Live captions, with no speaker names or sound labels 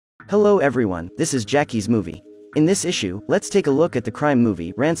Hello everyone, this is Jackie's Movie. In this issue, let's take a look at the crime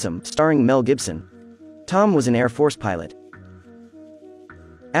movie, Ransom, starring Mel Gibson. Tom was an Air Force pilot.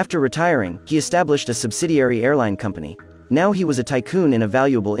 After retiring, he established a subsidiary airline company. Now he was a tycoon in a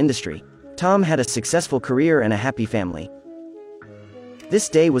valuable industry. Tom had a successful career and a happy family. This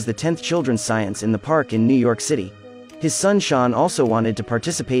day was the 10th Children's Science in the Park in New York City. His son Sean also wanted to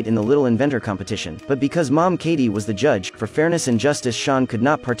participate in the Little Inventor competition, but because Mom Katie was the judge, for fairness and justice Sean could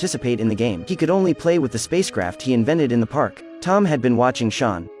not participate in the game. He could only play with the spacecraft he invented in the park. Tom had been watching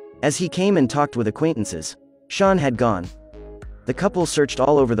Sean. As he came and talked with acquaintances, Sean had gone. The couple searched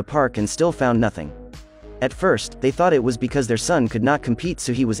all over the park and still found nothing. At first, they thought it was because their son could not compete,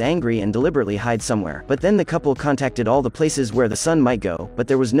 so he was angry and deliberately hid somewhere. But then the couple contacted all the places where the son might go, but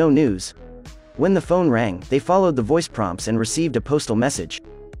there was no news. When the phone rang, they followed the voice prompts and received a postal message.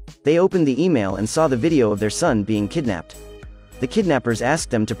 They opened the email and saw the video of their son being kidnapped. The kidnappers asked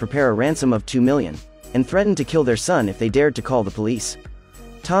them to prepare a ransom of $2 million, and threatened to kill their son if they dared to call the police.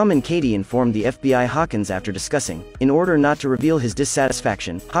 Tom and Katie informed the FBI Hawkins after discussing. In order not to reveal his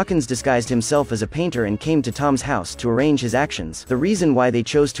dissatisfaction, Hawkins disguised himself as a painter and came to Tom's house to arrange his actions. The reason why they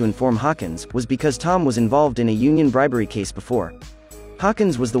chose to inform Hawkins was because Tom was involved in a union bribery case before.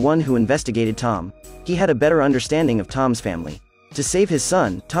 Hawkins was the one who investigated Tom. He had a better understanding of Tom's family. To save his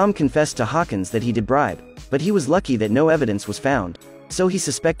son, Tom confessed to Hawkins that he did bribe, but he was lucky that no evidence was found. So he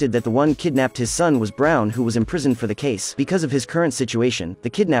suspected that the one kidnapped his son was Brown, who was imprisoned for the case. Because of his current situation, the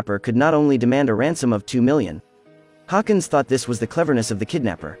kidnapper could not only demand a ransom of $2 million. Hawkins thought this was the cleverness of the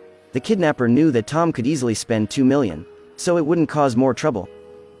kidnapper. The kidnapper knew that Tom could easily spend $2 million, so it wouldn't cause more trouble.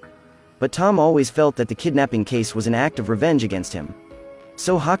 But Tom always felt that the kidnapping case was an act of revenge against him.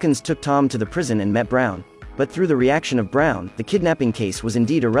 So Hawkins took Tom to the prison and met Brown. But through the reaction of Brown, the kidnapping case was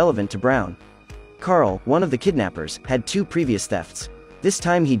indeed irrelevant to Brown. Carl, one of the kidnappers, had 2 previous thefts. This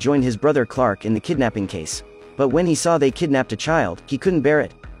time he joined his brother Clark in the kidnapping case. But when he saw they kidnapped a child, he couldn't bear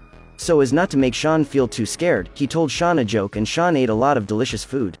it. So as not to make Sean feel too scared, he told Sean a joke and Sean ate a lot of delicious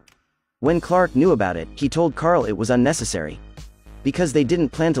food. When Clark knew about it, he told Carl it was unnecessary. Because they didn't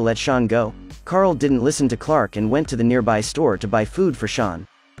plan to let Sean go, Carl didn't listen to Clark and went to the nearby store to buy food for Sean.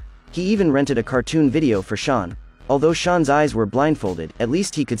 He even rented a cartoon video for Sean. Although Sean's eyes were blindfolded, at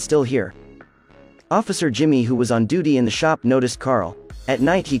least he could still hear. Officer Jimmy, who was on duty in the shop, noticed Carl. At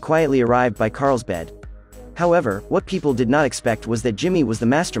night he quietly arrived by Carl's bed. However, what people did not expect was that Jimmy was the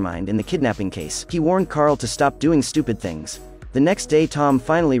mastermind in the kidnapping case. He warned Carl to stop doing stupid things. The next day Tom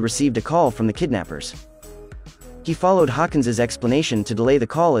finally received a call from the kidnappers. He followed Hawkins's explanation to delay the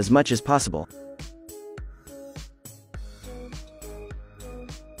call as much as possible.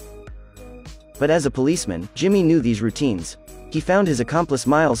 But as a policeman, Jimmy knew these routines. He found his accomplice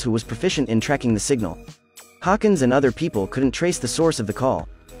Miles, who was proficient in tracking the signal. Hawkins and other people couldn't trace the source of the call.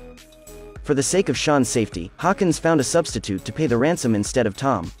 For the sake of Sean's safety, Hawkins found a substitute to pay the ransom instead of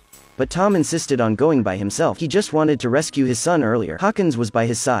Tom. But Tom insisted on going by himself. He just wanted to rescue his son earlier. Hawkins was by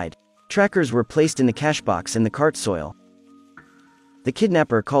his side. Trackers were placed in the cash box and the cart soil. The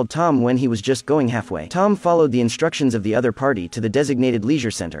kidnapper called Tom when he was just going halfway. Tom followed the instructions of the other party to the designated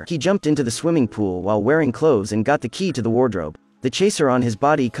leisure center. He jumped into the swimming pool while wearing clothes and got the key to the wardrobe. The chaser on his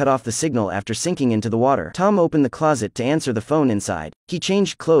body cut off the signal after sinking into the water. Tom opened the closet to answer the phone inside. He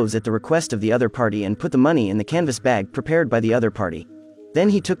changed clothes at the request of the other party and put the money in the canvas bag prepared by the other party. Then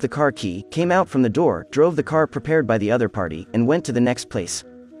he took the car key, came out from the door, drove the car prepared by the other party, and went to the next place.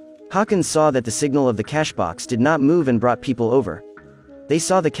 Hawkins saw that the signal of the cash box did not move and brought people over. They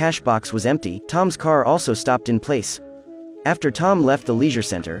saw the cash box was empty. Tom's car also stopped in place. After Tom left the leisure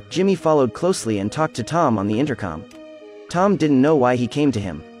center, Jimmy followed closely and talked to Tom on the intercom. Tom didn't know why he came to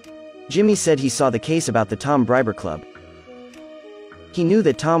him. Jimmy said he saw the case about the Tom Briber Club. He knew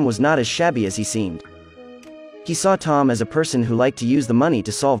that Tom was not as shabby as he seemed. He saw Tom as a person who liked to use the money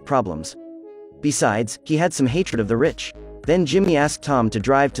to solve problems. Besides, he had some hatred of the rich. Then Jimmy asked Tom to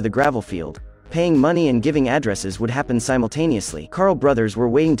drive to the gravel field. Paying money and giving addresses would happen simultaneously. Carl brothers were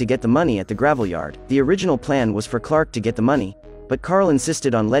waiting to get the money at the gravel yard. The original plan was for Clark to get the money, but Carl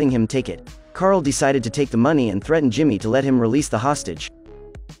insisted on letting him take it. Carl decided to take the money and threatened Jimmy to let him release the hostage.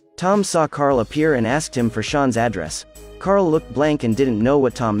 Tom saw Carl appear and asked him for Sean's address. Carl looked blank and didn't know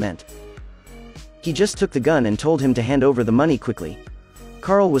what Tom meant. He just took the gun and told him to hand over the money quickly.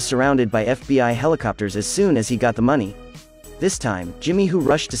 Carl was surrounded by FBI helicopters as soon as he got the money. This time, Jimmy, who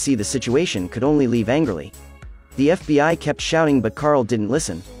rushed to see the situation, could only leave angrily. The FBI kept shouting, but Carl didn't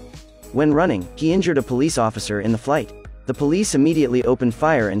listen. When running, he injured a police officer in the flight. The police immediately opened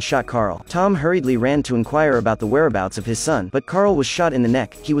fire and shot Carl. Tom hurriedly ran to inquire about the whereabouts of his son, but Carl was shot in the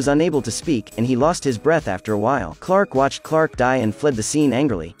neck. He was unable to speak, and he lost his breath after a while. Clark watched Clark die and fled the scene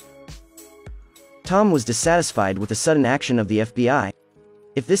angrily. Tom was dissatisfied with the sudden action of the FBI.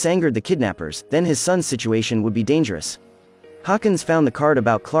 If this angered the kidnappers, then his son's situation would be dangerous. Hawkins found the card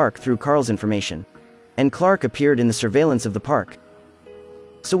about Clark through Carl's information. And Clark appeared in the surveillance of the park.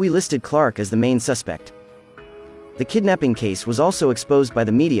 So we listed Clark as the main suspect. The kidnapping case was also exposed by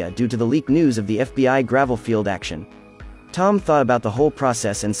the media due to the leaked news of the FBI gravel field action. Tom thought about the whole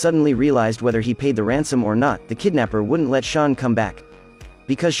process and suddenly realized whether he paid the ransom or not, the kidnapper wouldn't let Sean come back.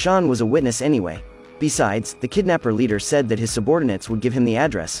 Because Sean was a witness anyway. Besides, the kidnapper leader said that his subordinates would give him the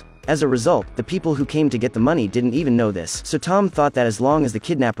address. As a result, the people who came to get the money didn't even know this, so Tom thought that as long as the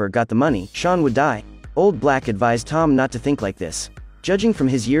kidnapper got the money, Sean would die. Old Black advised Tom not to think like this. Judging from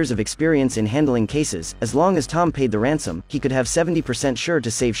his years of experience in handling cases, as long as Tom paid the ransom, he could have 70% sure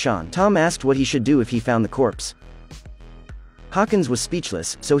to save Sean. Tom asked what he should do if he found the corpse. Hawkins was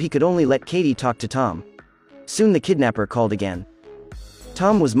speechless, so he could only let Katie talk to Tom. Soon the kidnapper called again.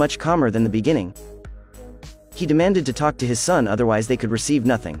 Tom was much calmer than the beginning. He demanded to talk to his son, otherwise they could receive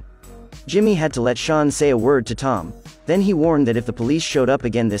nothing. Jimmy had to let Sean say a word to Tom. Then he warned that if the police showed up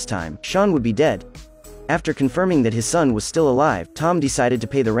again this time, Sean would be dead. After confirming that his son was still alive, Tom decided to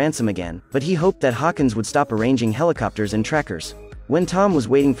pay the ransom again, but he hoped that Hawkins would stop arranging helicopters and trackers. When Tom was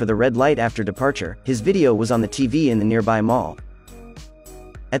waiting for the red light after departure, his video was on the TV in the nearby mall.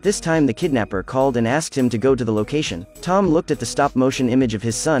 At this time the kidnapper called and asked him to go to the location. Tom looked at the stop-motion image of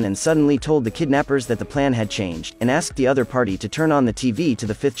his son and suddenly told the kidnappers that the plan had changed, and asked the other party to turn on the TV to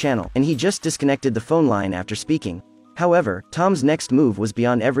the 5th channel, and he just disconnected the phone line after speaking. However, Tom's next move was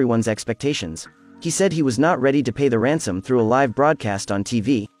beyond everyone's expectations. He said he was not ready to pay the ransom through a live broadcast on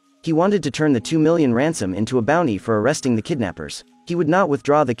TV. He wanted to turn the $2 million ransom into a bounty for arresting the kidnappers. He would not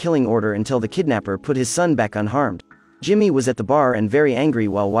withdraw the killing order until the kidnapper put his son back unharmed. Jimmy was at the bar and very angry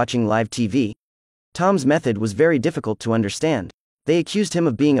while watching live TV. Tom's method was very difficult to understand. They accused him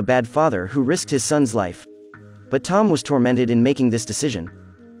of being a bad father who risked his son's life. But Tom was tormented in making this decision.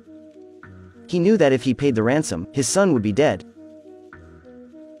 He knew that if he paid the ransom, his son would be dead.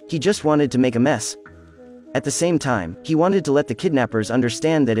 He just wanted to make a mess. At the same time, he wanted to let the kidnappers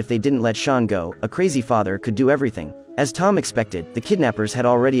understand that if they didn't let Sean go, a crazy father could do everything. As Tom expected, the kidnappers had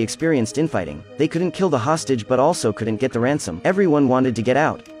already experienced infighting. They couldn't kill the hostage but also couldn't get the ransom. Everyone wanted to get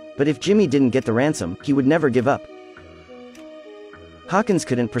out. But if Jimmy didn't get the ransom, he would never give up. Hawkins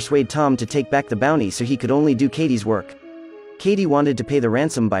couldn't persuade Tom to take back the bounty, so he could only do Katie's work. Katie wanted to pay the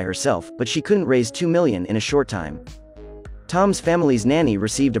ransom by herself, but she couldn't raise $2 million in a short time. Tom's family's nanny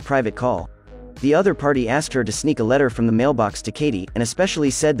received a private call. The other party asked her to sneak a letter from the mailbox to Katie, and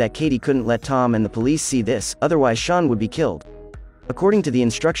especially said that Katie couldn't let Tom and the police see this, otherwise Sean would be killed. According to the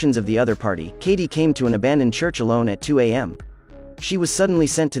instructions of the other party, Katie came to an abandoned church alone at 2 a.m. She was suddenly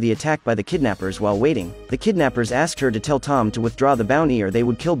sent to the attack by the kidnappers. While waiting, the kidnappers asked her to tell Tom to withdraw the bounty or they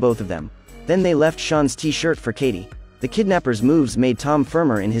would kill both of them. Then they left Sean's t-shirt for Katie. The kidnappers' moves made Tom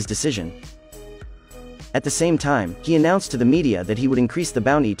firmer in his decision. At the same time, he announced to the media that he would increase the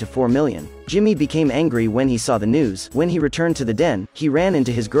bounty to $4 million. Jimmy became angry when he saw the news. When he returned to the den, he ran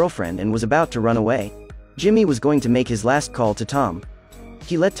into his girlfriend and was about to run away. Jimmy was going to make his last call to Tom.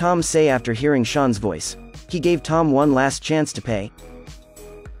 He let Tom say after hearing Sean's voice. He gave Tom one last chance to pay.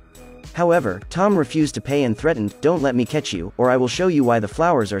 However, Tom refused to pay and threatened, "Don't let me catch you, or I will show you why the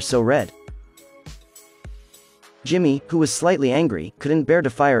flowers are so red." Jimmy, who was slightly angry, couldn't bear to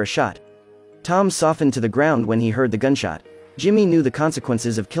fire a shot. Tom softened to the ground when he heard the gunshot. Jimmy knew the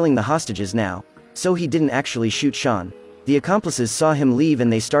consequences of killing the hostages now, so he didn't actually shoot Sean. The accomplices saw him leave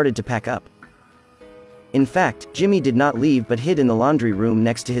and they started to pack up. In fact, Jimmy did not leave but hid in the laundry room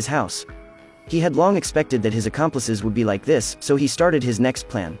next to his house. He had long expected that his accomplices would be like this, so he started his next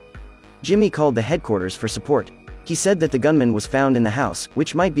plan. Jimmy called the headquarters for support. He said that the gunman was found in the house,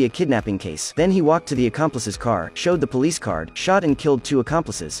 which might be a kidnapping case. Then he walked to the accomplice's car, showed the police card, shot and killed 2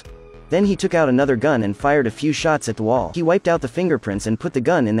 accomplices. Then he took out another gun and fired a few shots at the wall. He wiped out the fingerprints and put the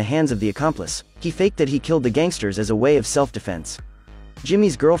gun in the hands of the accomplice. He faked that he killed the gangsters as a way of self-defense.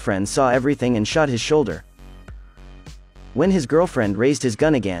 Jimmy's girlfriend saw everything and shot his shoulder. When his girlfriend raised his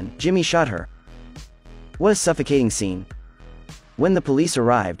gun again, Jimmy shot her. What a suffocating scene. When the police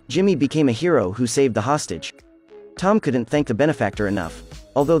arrived, Jimmy became a hero who saved the hostage. Tom couldn't thank the benefactor enough.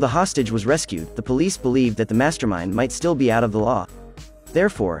 Although the hostage was rescued, the police believed that the mastermind might still be out of the law.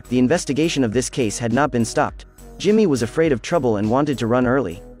 Therefore, the investigation of this case had not been stopped. Jimmy was afraid of trouble and wanted to run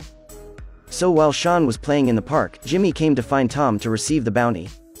early. So while Sean was playing in the park, Jimmy came to find Tom to receive the bounty.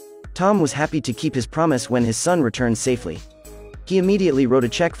 Tom was happy to keep his promise when his son returned safely. He immediately wrote a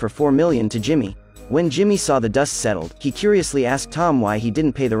check for $4 million to Jimmy. When Jimmy saw the dust settled, he curiously asked Tom why he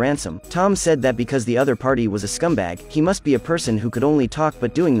didn't pay the ransom. Tom said that because the other party was a scumbag, he must be a person who could only talk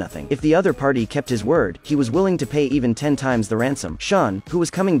but doing nothing. If the other party kept his word, he was willing to pay even 10 times the ransom. Sean, who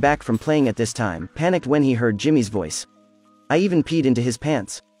was coming back from playing at this time, panicked when he heard Jimmy's voice. I even peed into his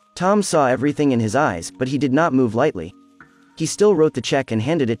pants. Tom saw everything in his eyes, but he did not move lightly. He still wrote the check and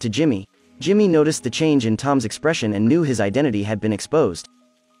handed it to Jimmy. Jimmy noticed the change in Tom's expression and knew his identity had been exposed.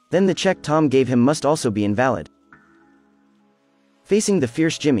 Then the check Tom gave him must also be invalid. Facing the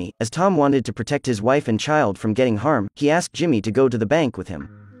fierce Jimmy, as Tom wanted to protect his wife and child from getting harm, he asked Jimmy to go to the bank with him.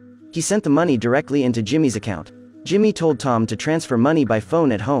 He sent the money directly into Jimmy's account. Jimmy told Tom to transfer money by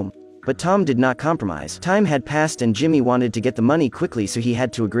phone at home, but Tom did not compromise. Time had passed and Jimmy wanted to get the money quickly, so he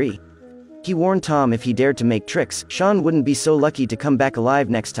had to agree. He warned Tom if he dared to make tricks, Sean wouldn't be so lucky to come back alive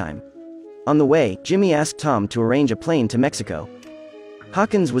next time. On the way, Jimmy asked Tom to arrange a plane to Mexico.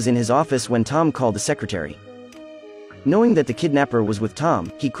 Hawkins was in his office when Tom called the secretary. Knowing that the kidnapper was with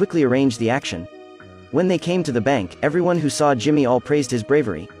Tom, he quickly arranged the action. When they came to the bank, everyone who saw Jimmy all praised his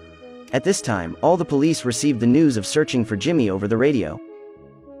bravery. At this time, all the police received the news of searching for Jimmy over the radio.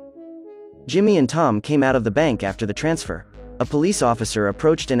 Jimmy and Tom came out of the bank after the transfer. A police officer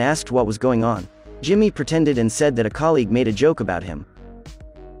approached and asked what was going on. Jimmy pretended and said that a colleague made a joke about him.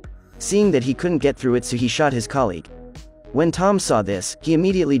 Seeing that he couldn't get through it, so he shot his colleague. When Tom saw this, he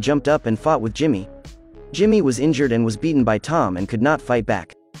immediately jumped up and fought with Jimmy. Jimmy was injured and was beaten by Tom and could not fight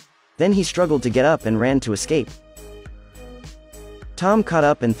back. Then he struggled to get up and ran to escape. Tom caught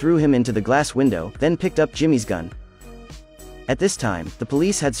up and threw him into the glass window, then picked up Jimmy's gun. At this time, the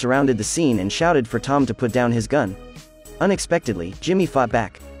police had surrounded the scene and shouted for Tom to put down his gun. Unexpectedly, Jimmy fought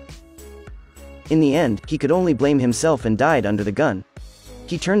back. In the end, he could only blame himself and died under the gun.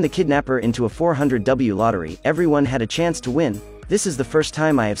 He turned the kidnapper into a 400W lottery. Everyone had a chance to win. This is the first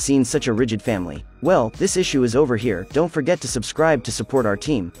time I have seen such a rigid family. Well, this issue is over here. Don't forget to subscribe to support our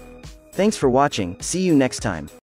team. Thanks for watching. See you next time.